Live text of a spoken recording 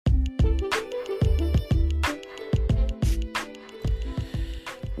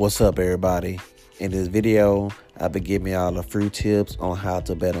What's up, everybody? In this video, I'll be giving y'all a few tips on how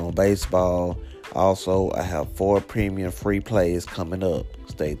to bet on baseball. Also, I have 4 premium free plays coming up.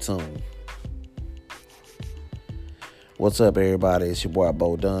 Stay tuned. What's up, everybody? It's your boy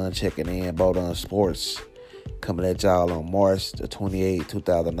Bo Dunn checking in. Bo Dunn Sports coming at y'all on March the 28th,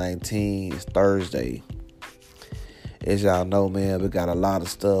 2019. It's Thursday. As y'all know, man, we got a lot of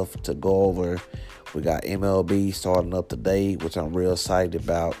stuff to go over. We got MLB starting up today, which I'm real excited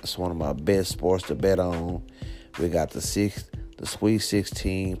about. It's one of my best sports to bet on. We got the Sweet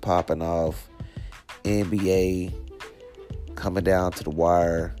 16 popping off. NBA coming down to the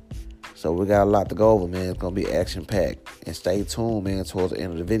wire. So we got a lot to go over, man. It's going to be action-packed. And stay tuned, man. Towards the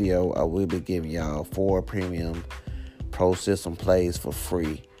end of the video, I will be giving y'all 4 premium pro system plays for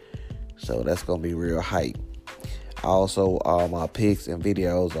free. So that's going to be real hype. Also, all my picks and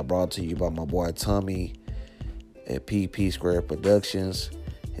videos are brought to you by my boy Tommy at PP Square Productions.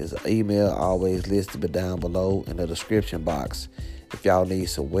 His email always listed down below in the description box. If y'all need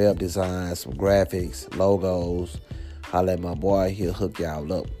some web designs, some graphics, logos, holla at my boy. He'll hook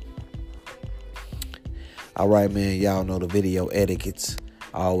y'all up. All right, man. Y'all know the video etiquettes.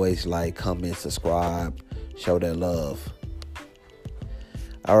 Always like, comment, subscribe, show that love.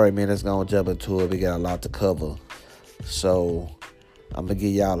 All right, man. Let's go and jump into it. We got a lot to cover. So, I'm going to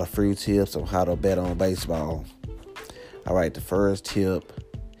give y'all a few tips on how to bet on baseball. All right, the first tip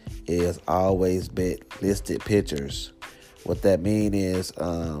is always bet listed pitchers. What that means is,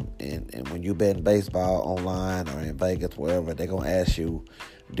 and when you bet baseball online or in Vegas, wherever, they're going to ask you,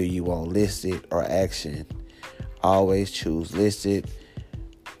 do you want listed or action? Always choose listed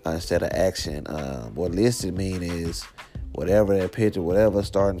instead of action. What listed mean is, whatever that pitcher, whatever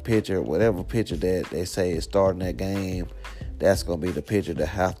starting pitcher, whatever pitcher that they say is starting that game, that's going to be the pitcher that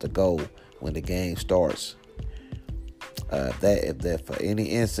have to go when the game starts. If that for any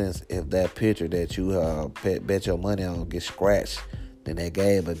instance, if that pitcher that you bet your money on gets scratched, then that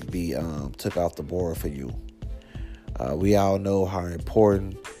game will be took off the board for you. We all know how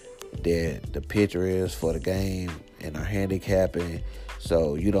important that the pitcher is for the game and our handicapping.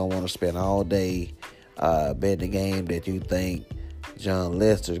 So you don't want to spend all day betting the game that you think John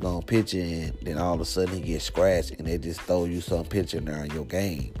Lester's going to pitch in, then all of a sudden he gets scratched and they just throw you some pitcher in there in your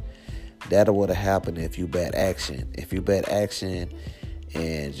game. That would have happened if you bet action. If you bet action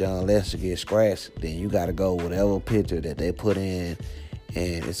and John Lester gets scratched, then you got to go whatever pitcher that they put in,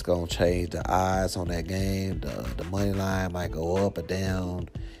 and it's going to change the odds on that game. The money line might go up or down,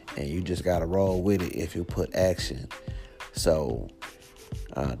 and you just got to roll with it if you put action. So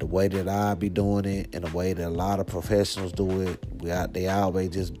the way that I be doing it and the way that a lot of professionals do it, they always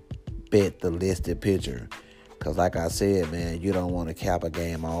just bet the listed pitcher. Because like I said, man, you don't want to cap a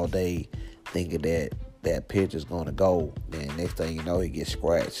game all day thinking that pitcher's going to go. Then next thing you know, he gets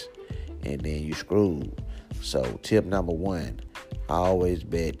scratched. And then you screwed. So tip number 1, always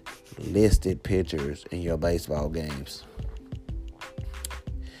bet listed pitchers in your baseball games.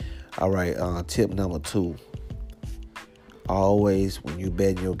 All right, tip number 2. Always, when you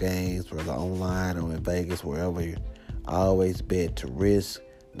bet in your games, whether online or in Vegas, wherever, always bet to risk,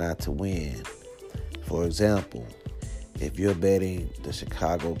 not to win. For example, if you're betting the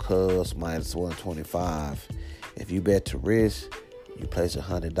Chicago Cubs minus 125, if you bet to risk, you place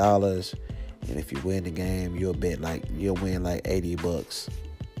 $100, and if you win the game, you'll win like $80.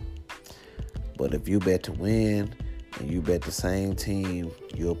 But if you bet to win and you bet the same team,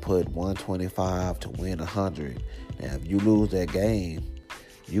 you'll put $125 to win $100. Now, if you lose that game,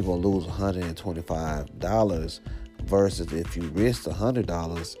 you're gonna lose $125. Versus if you risk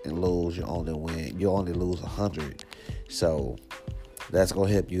 $100 and lose, you only lose $100. So that's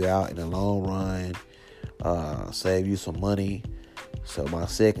gonna help you out in the long run, save you some money. So my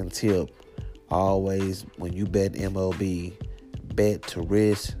second tip, always when you bet MLB, bet to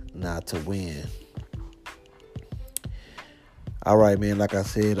risk, not to win. All right, man. Like I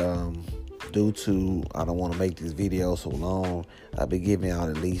said, due to I don't want to make this video so long, I'll be giving out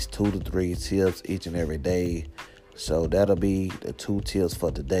at least 2 to 3 tips each and every day. So that'll be the 2 tips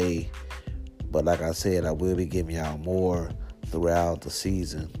for today. But like I said, I will be giving y'all more throughout the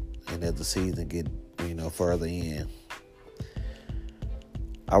season. And as the season get, further in.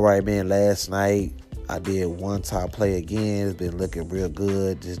 All right, man. Last night, I did one top play again. It's been looking real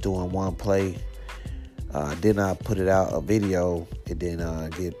good. Just doing one play. I did not put it out a video. It didn't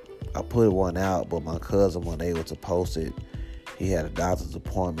I put one out, but my cousin wasn't able to post it. He had a doctor's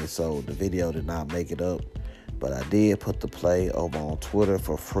appointment, so the video did not make it up. But I did put the play over on Twitter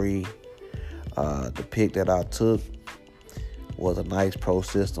for free. The pick that I took was a nice pro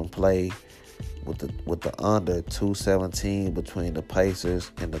system play. with the under 217 between the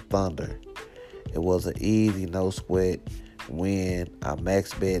Pacers and the Thunder. It was an easy, no sweat win. I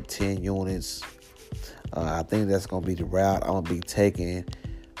max bet 10 units. I think that's gonna be the route I'm gonna be taking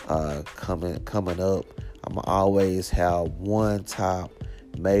coming up. I'm gonna always have one top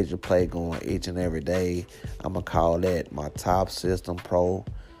major play going each and every day. I'm gonna call that my top system pro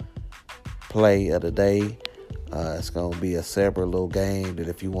play of the day. It's gonna be a separate little game that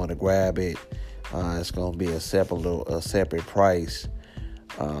if you want to grab it, it's gonna be a separate price.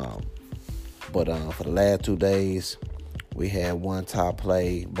 But for the last 2 days, we had one top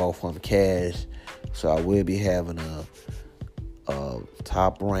play, both of them cash. So I will be having a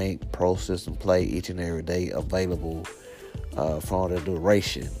top ranked pro system play each and every day available for the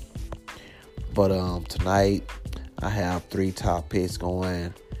duration. But tonight I have 3 top picks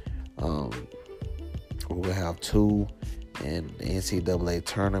going. We'll have 2 in the NCAA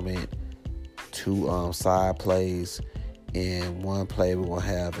tournament, 2 side plays, and 1 play we're gonna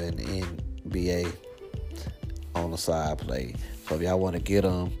have in NBA on the side play. So if y'all want to get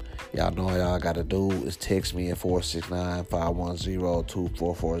them, y'all know what y'all got to do is text me at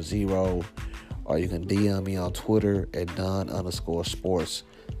 469-510-2440, or you can DM me on Twitter at Dunn_sports.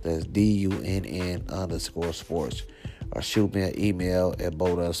 That's DUNN_sports. Or shoot me an email at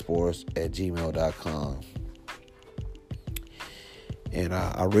bodunsports@gmail.com. And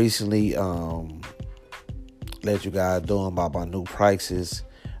I recently let you guys know about my new prices.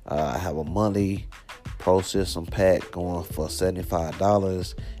 I have a monthly pro system pack going for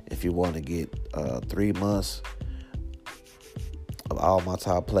 $75. If you want to get 3 months of all my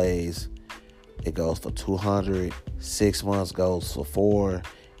top plays, it goes for $200. 6 months goes for $400.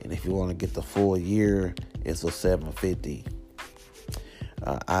 And if you want to get the full year, it's for $750.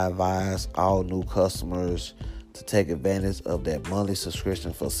 I advise all new customers to take advantage of that monthly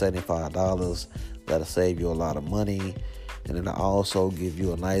subscription for $75. That'll save you a lot of money. And then I also give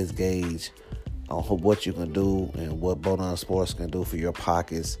you a nice gauge on what you can do and what Bodun Sports can do for your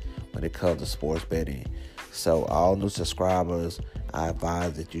pockets when it comes to sports betting. So all new subscribers, I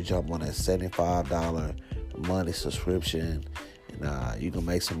advise that you jump on that $75 monthly subscription, and you can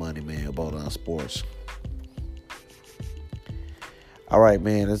make some money, man, with Bodun Sports. All right,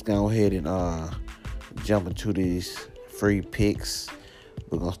 man, let's go ahead and jump into these free picks.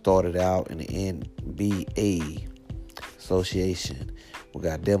 We're going to start it out in the NBA Association. We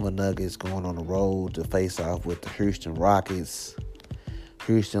got Denver Nuggets going on the road to face off with the Houston Rockets.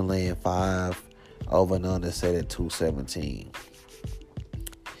 Houston laying 5, over and under set at 217.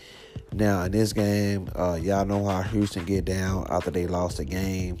 Now, in this game, y'all know how Houston get down after they lost the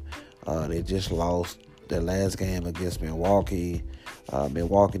game. They just lost their last game against Milwaukee.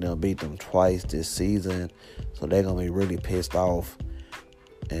 Milwaukee done beat them twice this season, so they're going to be really pissed off.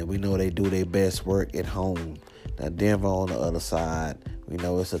 And we know they do their best work at home. Now, Denver on the other side, we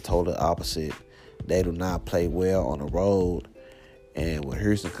know it's a total opposite. They do not play well on the road. And with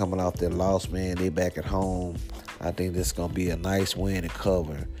Houston coming off their loss, man, they back at home. I think this is going to be a nice win and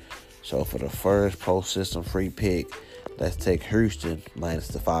cover. So for the first pro system free pick, let's take Houston minus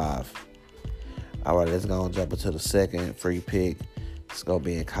the 5. All right, let's go and jump into the second free pick. It's going to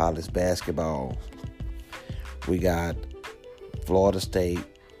be in college basketball. We got Florida State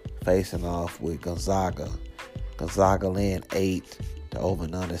facing off with Gonzaga. Gonzaga laying 8. The over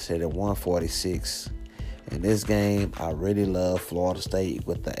and under set at 146. In this game, I really love Florida State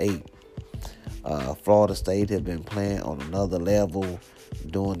with the 8. Florida State have been playing on another level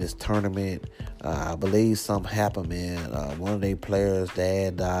during this tournament. I believe something happened, man. One of their players'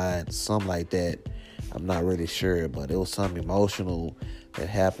 dad died, something like that. I'm not really sure, but it was something emotional that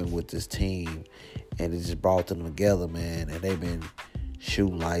happened with this team, and it just brought them together, man, and they've been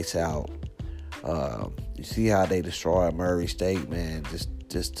shooting lights out. You see how they destroyed Murray State, man,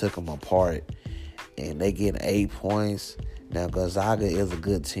 just took them apart, and they get 8 points. Now, Gonzaga is a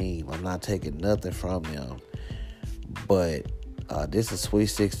good team. I'm not taking nothing from them, but this is Sweet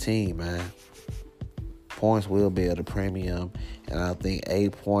 16, man. Points will be at a premium, and I think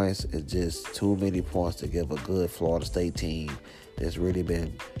 8 points is just too many points to give a good Florida State team that's really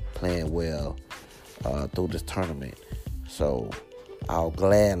been playing well through this tournament. So I'll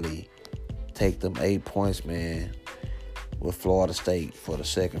gladly take them 8 points, man, with Florida State for the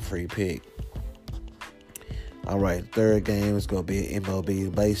second free pick. All right, third game is going to be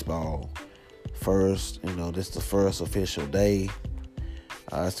MLB baseball. First, this is the first official day.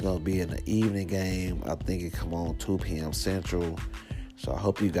 It's going to be an evening game. I think it come on 2 p.m. Central. So I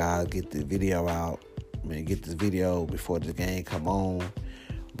hope you guys get the video out. Get this video before the game come on.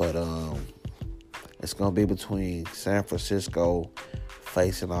 But it's going to be between San Francisco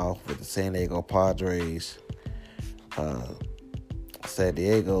facing off with the San Diego Padres. San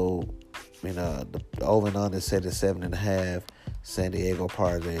Diego, the over and under set at 7.5. San Diego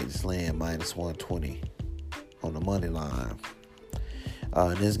Padres laying -120 on the money line.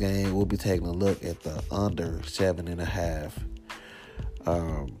 In this game, we'll be taking a look at the under 7.5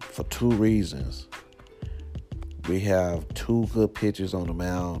 for two reasons. We have two good pitchers on the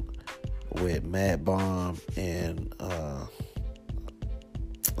mound with Matt Baum and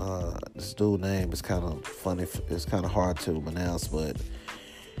this dude's name is kind of funny. It's kind of hard to pronounce, but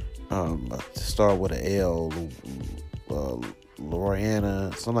to start with an L,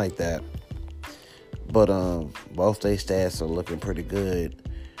 Loriana, something like that. But both their stats are looking pretty good.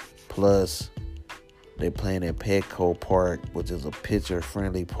 Plus, they're playing at Petco Park, which is a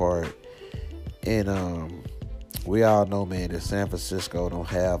pitcher-friendly park. And we all know, man, that San Francisco don't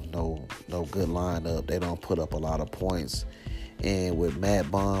have no good lineup. They don't put up a lot of points. And with Matt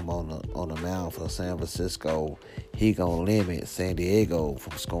Baum on the mound for San Francisco, he gonna limit San Diego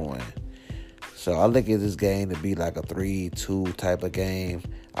from scoring. So I look at this game to be like a 3-2 type of game.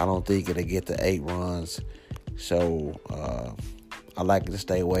 I don't think it'll get to 8 runs. So I like to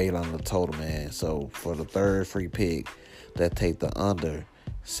stay away on the total, man. So for the third free pick, let's take the under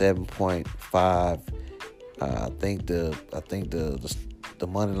 7.5. I think the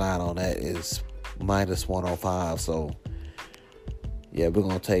money line on that is -105. So yeah, we're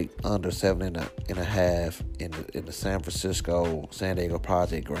gonna take under 7.5 in the San Francisco San Diego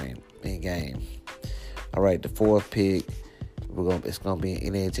Project game. All right, the fourth pick, it's gonna be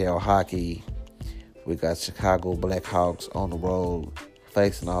in NHL hockey. We got Chicago Blackhawks on the road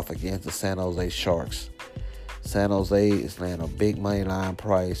facing off against the San Jose Sharks. San Jose is laying a big money line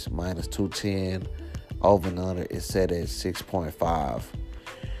price, -210. Over and under is set at 6.5.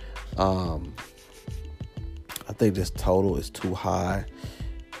 I think this total is too high.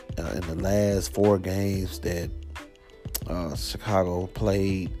 In the last 4 games that Chicago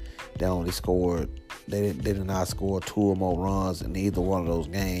played, they did not score 2 or more runs in either one of those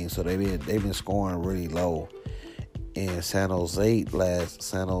games. So they've been scoring really low. In San Jose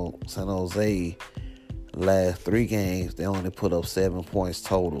last 3 games, they only put up 7 points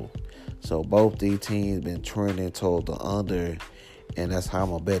total. So both these teams been trending toward the under, and that's how I'm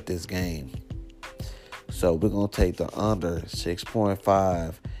gonna bet this game. So we're gonna take the under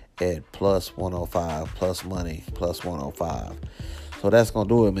 6.5 at +105, plus money +105. So that's gonna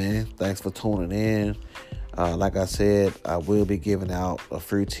do it, man. Thanks for tuning in. Like I said, I will be giving out a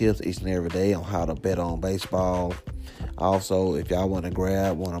free tips each and every day on how to bet on baseball. Also, if y'all want to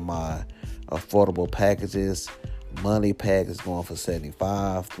grab one of my affordable packages, monthly pack is going for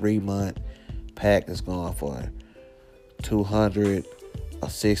 $75. 3-month pack is going for $200. A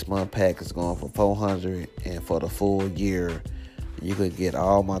 6-month pack is going for $400. And for the full year, you could get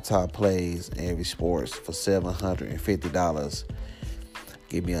all my top plays in every sports for $750.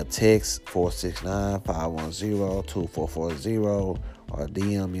 Give me a text 469-510-2440 or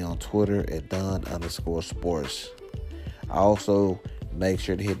DM me on Twitter at Dunn_sports. Also, make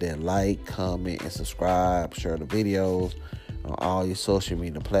sure to hit that like, comment, and subscribe. Share the videos on all your social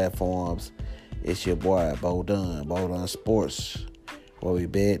media platforms. It's your boy, Bo Dunn Sports, where we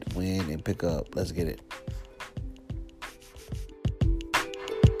bet, win, and pick up. Let's get it.